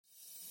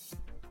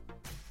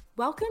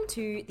Welcome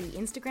to the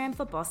Instagram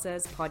for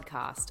Bosses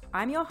podcast.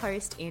 I'm your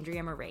host,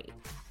 Andrea Marie.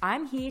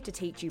 I'm here to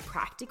teach you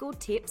practical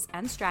tips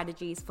and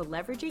strategies for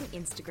leveraging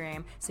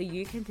Instagram so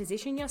you can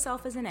position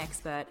yourself as an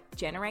expert,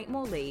 generate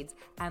more leads,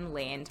 and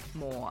land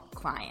more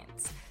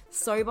clients.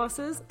 So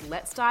bosses,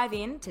 let's dive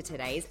into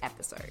today's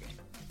episode.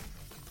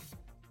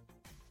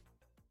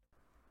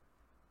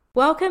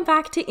 Welcome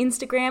back to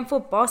Instagram for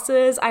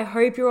Bosses. I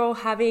hope you're all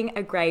having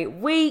a great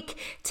week.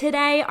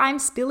 Today, I'm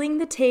spilling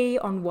the tea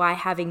on why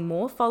having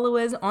more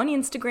followers on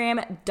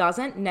Instagram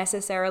doesn't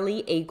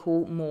necessarily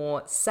equal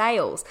more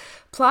sales.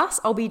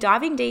 Plus, I'll be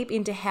diving deep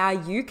into how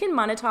you can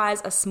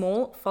monetize a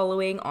small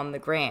following on the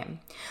gram.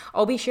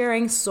 I'll be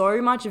sharing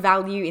so much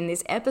value in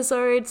this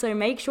episode, so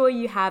make sure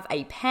you have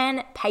a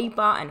pen,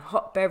 paper, and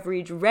hot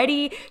beverage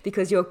ready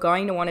because you're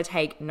going to want to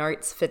take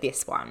notes for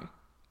this one.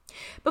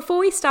 Before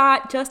we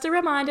start, just a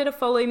reminder to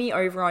follow me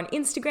over on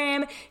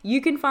Instagram. You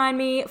can find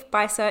me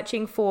by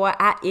searching for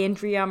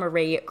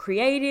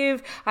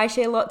 @AndreaMarieCreative. I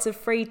share lots of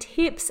free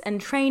tips and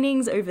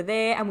trainings over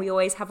there, and we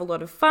always have a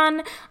lot of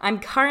fun.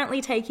 I'm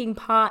currently taking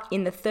part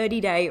in the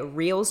 30-day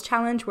Reels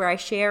challenge where I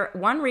share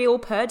one reel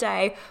per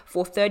day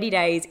for 30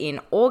 days in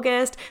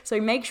August. So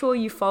make sure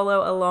you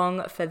follow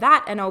along for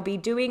that, and I'll be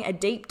doing a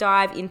deep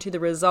dive into the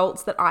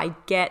results that I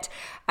get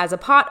as a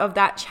part of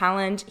that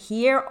challenge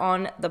here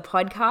on the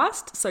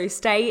podcast. So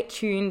stay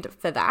tuned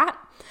for that.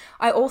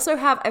 I also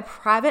have a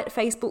private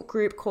Facebook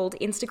group called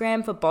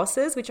Instagram for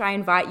Bosses, which I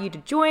invite you to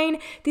join.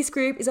 This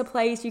group is a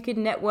place you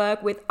can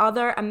network with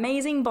other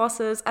amazing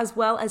bosses, as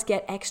well as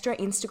get extra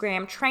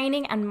Instagram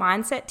training and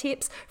mindset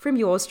tips from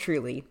yours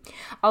truly.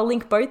 I'll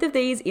link both of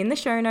these in the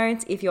show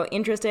notes if you're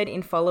interested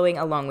in following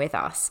along with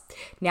us.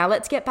 Now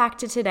let's get back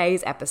to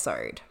today's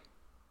episode.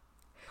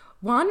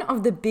 One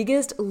of the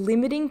biggest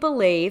limiting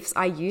beliefs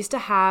I used to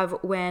have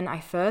when I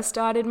first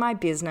started my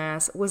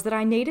business was that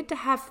I needed to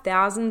have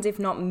thousands, if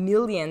not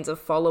millions, of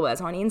followers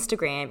on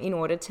Instagram in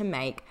order to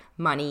make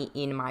money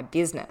in my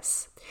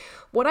business.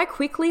 What I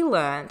quickly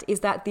learned is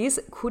that this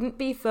couldn't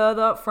be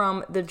further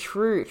from the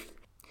truth.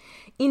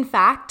 In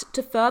fact,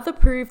 to further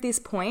prove this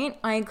point,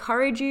 I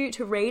encourage you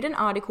to read an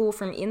article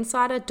from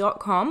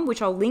insider.com,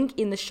 which I'll link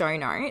in the show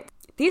notes.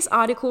 This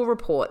article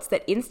reports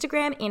that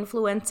Instagram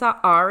influencer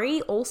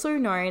Ari, also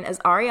known as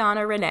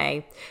Ariana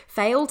Renee,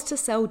 failed to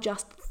sell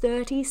just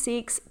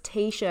 36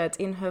 t-shirts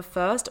in her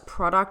first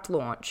product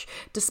launch,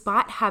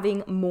 despite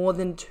having more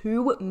than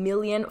 2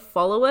 million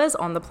followers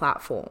on the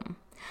platform.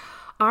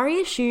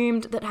 Ari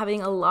assumed that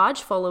having a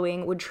large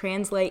following would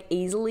translate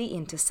easily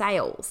into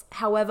sales.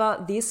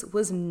 However, this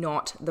was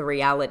not the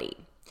reality.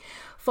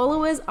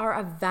 Followers are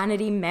a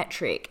vanity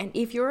metric, and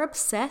if you're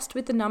obsessed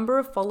with the number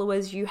of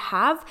followers you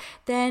have,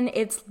 then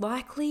it's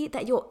likely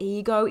that your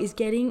ego is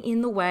getting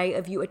in the way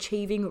of you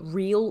achieving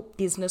real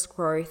business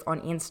growth on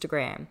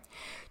Instagram.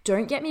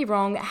 Don't get me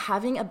wrong,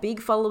 having a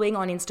big following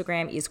on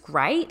Instagram is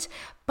great,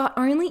 but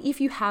only if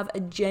you have a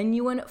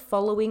genuine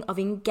following of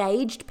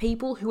engaged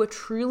people who are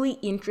truly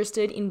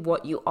interested in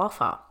what you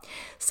offer.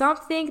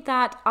 Something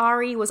that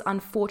Ari was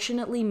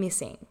unfortunately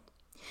missing.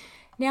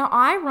 Now,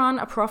 I run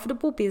a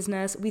profitable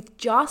business with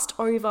just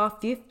over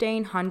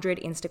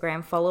 1,500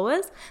 Instagram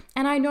followers,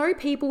 and I know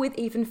people with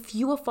even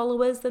fewer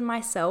followers than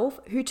myself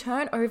who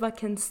turn over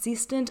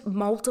consistent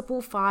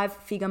multiple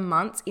 5-figure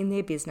months in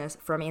their business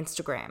from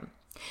Instagram.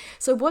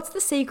 So what's the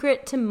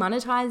secret to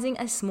monetizing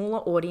a smaller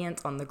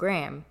audience on the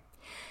gram?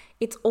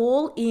 It's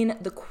all in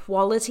the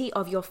quality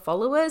of your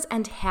followers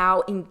and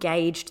how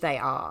engaged they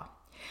are.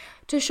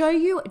 To show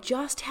you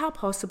just how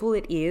possible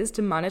it is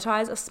to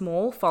monetize a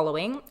small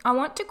following, I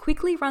want to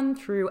quickly run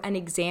through an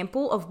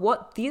example of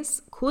what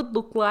this could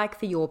look like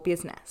for your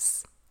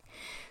business.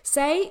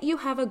 Say you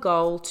have a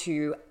goal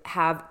to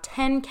have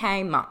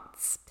 10K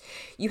months.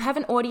 You have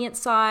an audience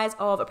size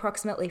of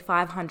approximately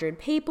 500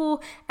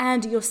 people,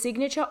 and your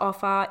signature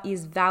offer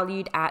is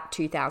valued at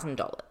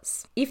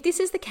 $2,000. If this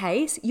is the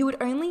case, you would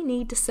only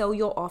need to sell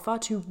your offer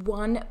to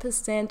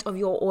 1% of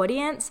your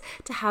audience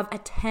to have a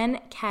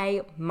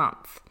 10K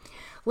month.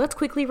 Let's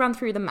quickly run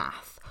through the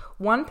math.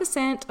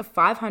 1% of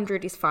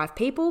 500 is 5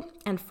 people,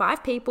 and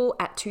 5 people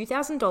at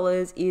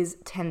 $2,000 is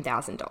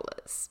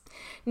 $10,000.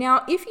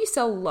 Now, if you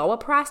sell lower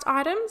priced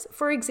items,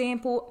 for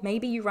example,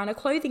 maybe you run a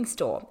clothing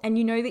store and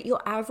you know that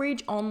your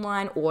average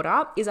online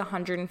order is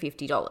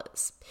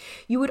 $150.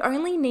 You would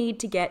only need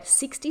to get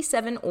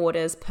 67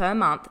 orders per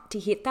month to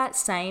hit that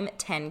same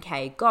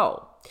 10K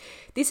goal.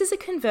 This is a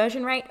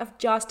conversion rate of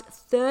just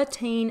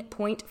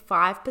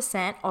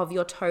 13.5% of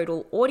your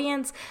total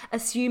audience,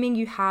 assuming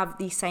you have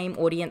the same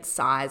audience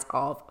size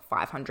of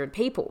 500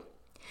 people.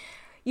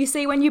 You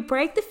see, when you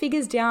break the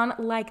figures down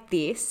like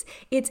this,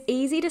 it's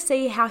easy to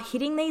see how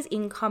hitting these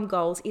income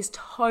goals is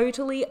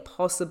totally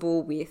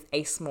possible with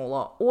a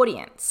smaller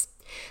audience.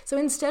 So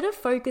instead of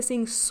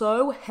focusing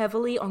so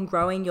heavily on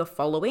growing your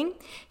following,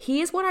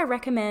 here's what I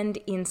recommend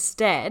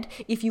instead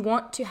if you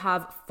want to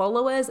have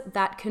followers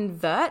that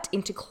convert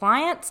into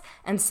clients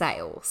and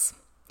sales.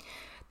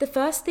 The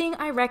first thing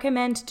I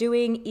recommend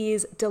doing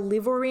is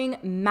delivering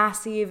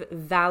massive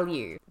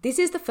value. This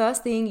is the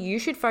first thing you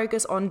should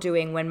focus on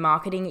doing when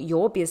marketing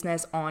your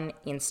business on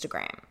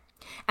Instagram.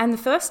 And the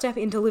first step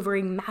in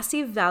delivering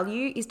massive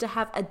value is to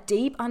have a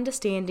deep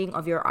understanding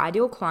of your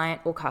ideal client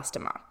or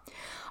customer.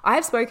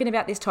 I've spoken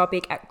about this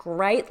topic at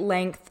great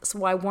length,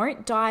 so I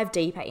won't dive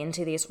deeper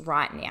into this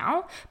right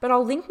now, but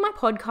I'll link my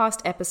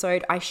podcast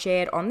episode I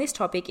shared on this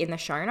topic in the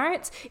show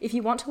notes if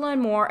you want to learn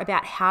more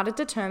about how to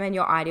determine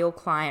your ideal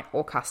client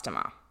or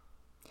customer.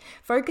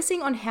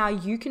 Focusing on how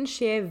you can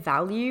share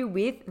value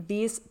with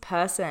this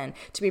person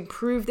to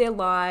improve their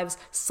lives,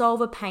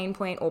 solve a pain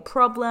point or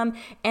problem,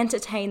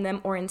 entertain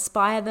them or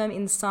inspire them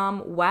in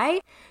some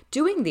way.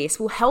 Doing this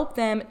will help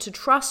them to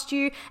trust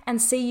you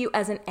and see you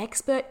as an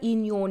expert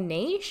in your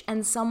niche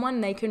and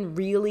someone they can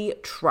really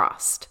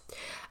trust.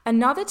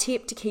 Another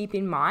tip to keep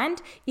in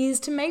mind is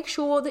to make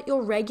sure that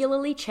you're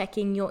regularly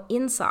checking your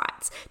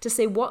insights to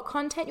see what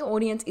content your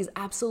audience is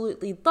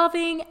absolutely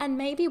loving and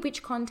maybe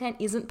which content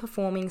isn't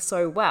performing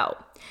so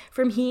well.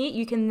 From here,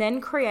 you can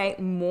then create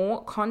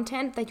more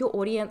content that your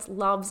audience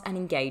loves and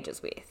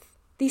engages with.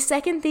 The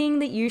second thing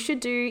that you should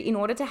do in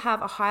order to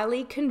have a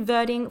highly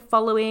converting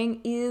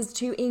following is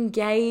to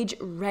engage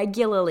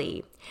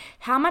regularly.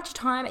 How much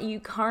time are you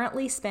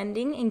currently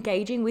spending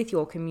engaging with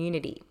your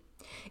community?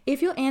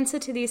 If your answer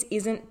to this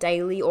isn't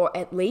daily or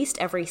at least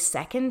every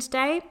second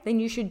day, then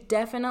you should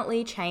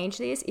definitely change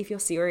this if you're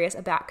serious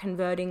about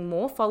converting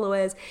more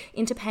followers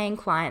into paying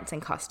clients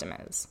and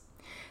customers.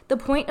 The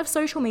point of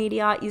social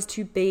media is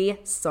to be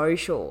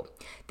social.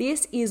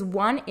 This is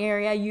one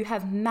area you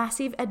have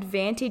massive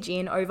advantage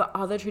in over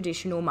other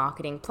traditional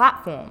marketing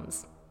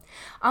platforms.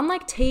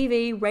 Unlike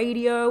TV,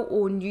 radio,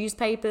 or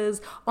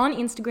newspapers, on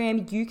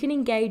Instagram you can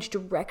engage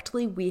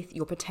directly with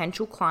your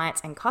potential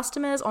clients and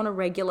customers on a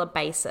regular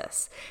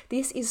basis.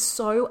 This is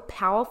so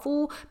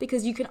powerful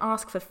because you can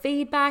ask for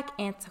feedback,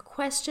 answer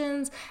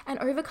questions, and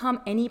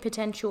overcome any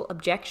potential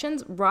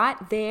objections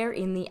right there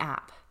in the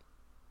app.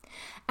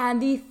 And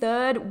the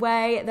third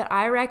way that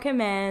I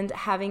recommend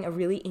having a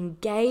really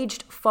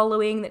engaged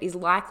following that is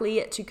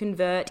likely to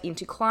convert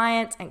into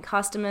clients and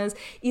customers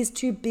is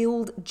to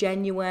build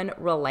genuine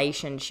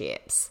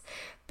relationships.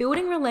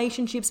 Building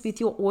relationships with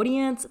your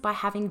audience by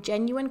having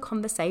genuine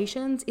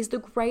conversations is the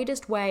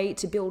greatest way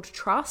to build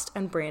trust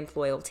and brand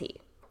loyalty.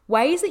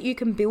 Ways that you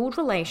can build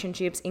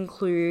relationships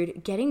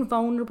include getting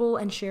vulnerable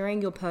and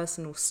sharing your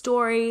personal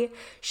story,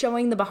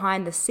 showing the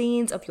behind the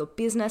scenes of your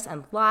business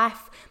and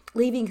life,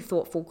 leaving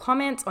thoughtful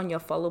comments on your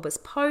followers'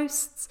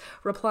 posts,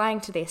 replying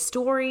to their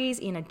stories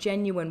in a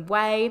genuine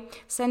way,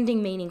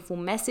 sending meaningful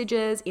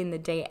messages in the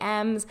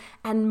DMs,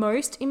 and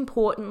most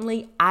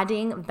importantly,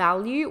 adding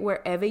value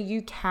wherever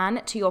you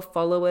can to your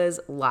followers'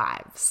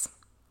 lives.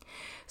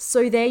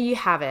 So there you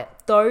have it.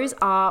 Those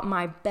are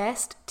my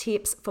best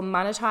tips for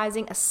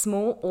monetizing a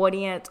small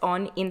audience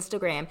on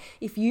Instagram.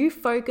 If you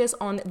focus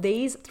on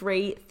these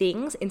 3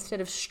 things instead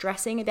of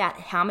stressing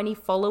about how many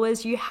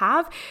followers you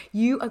have,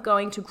 you are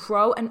going to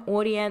grow an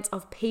audience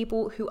of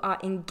people who are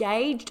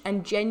engaged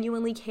and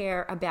genuinely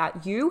care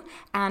about you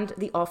and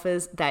the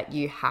offers that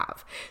you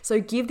have.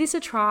 So give this a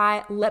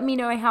try. Let me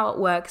know how it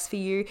works for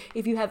you.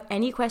 If you have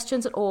any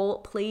questions at all,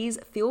 please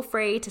feel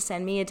free to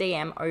send me a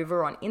DM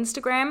over on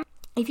Instagram.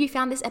 If you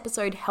found this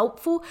episode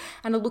helpful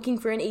and are looking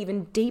for an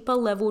even deeper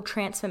level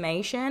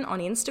transformation on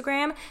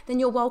Instagram,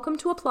 then you're welcome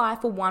to apply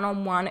for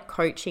one-on-one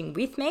coaching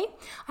with me.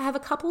 I have a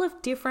couple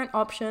of different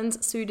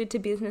options suited to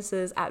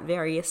businesses at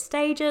various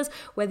stages,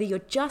 whether you're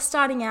just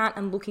starting out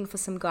and looking for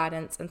some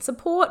guidance and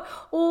support,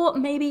 or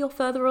maybe you're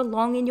further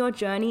along in your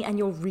journey and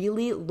you're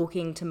really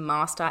looking to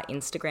master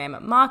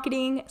Instagram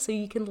marketing so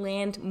you can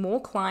land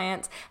more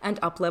clients and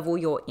up-level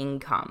your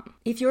income.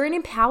 If you're an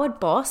empowered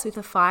boss with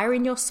a fire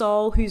in your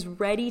soul who's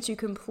ready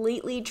to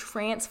completely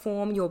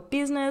transform your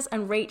business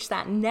and reach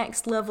that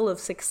next level of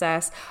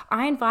success,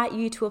 I invite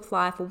you to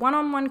apply for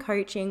one-on-one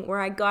coaching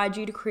where I guide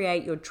you to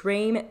create your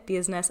dream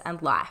business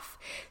and life.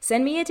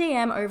 Send me a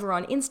DM over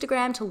on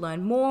Instagram to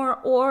learn more,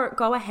 or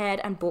go ahead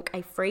and book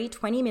a free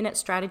 20-minute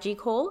strategy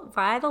call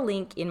via the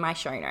link in my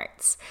show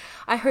notes.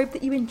 I hope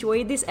that you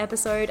enjoyed this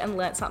episode and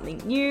learned something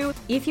new.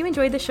 If you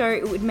enjoyed the show,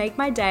 it would make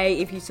my day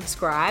if you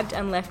subscribed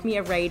and left me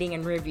a rating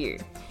and review.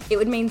 It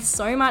would mean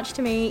so much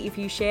to me if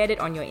you shared it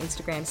on your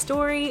Instagram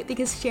story,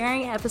 because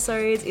sharing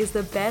episodes is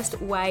the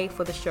best way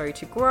for the show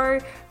to grow,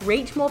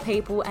 reach more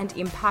people, and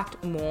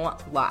impact more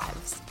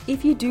lives.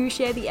 If you do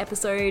share the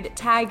episode,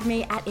 tag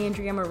me at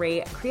Andrea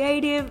Marie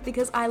Creative,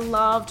 because I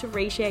love to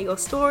reshare your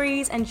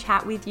stories and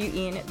chat with you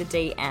in the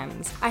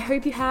DMs. I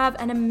hope you have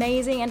an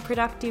amazing and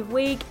productive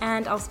week,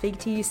 and I'll speak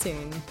to you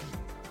soon.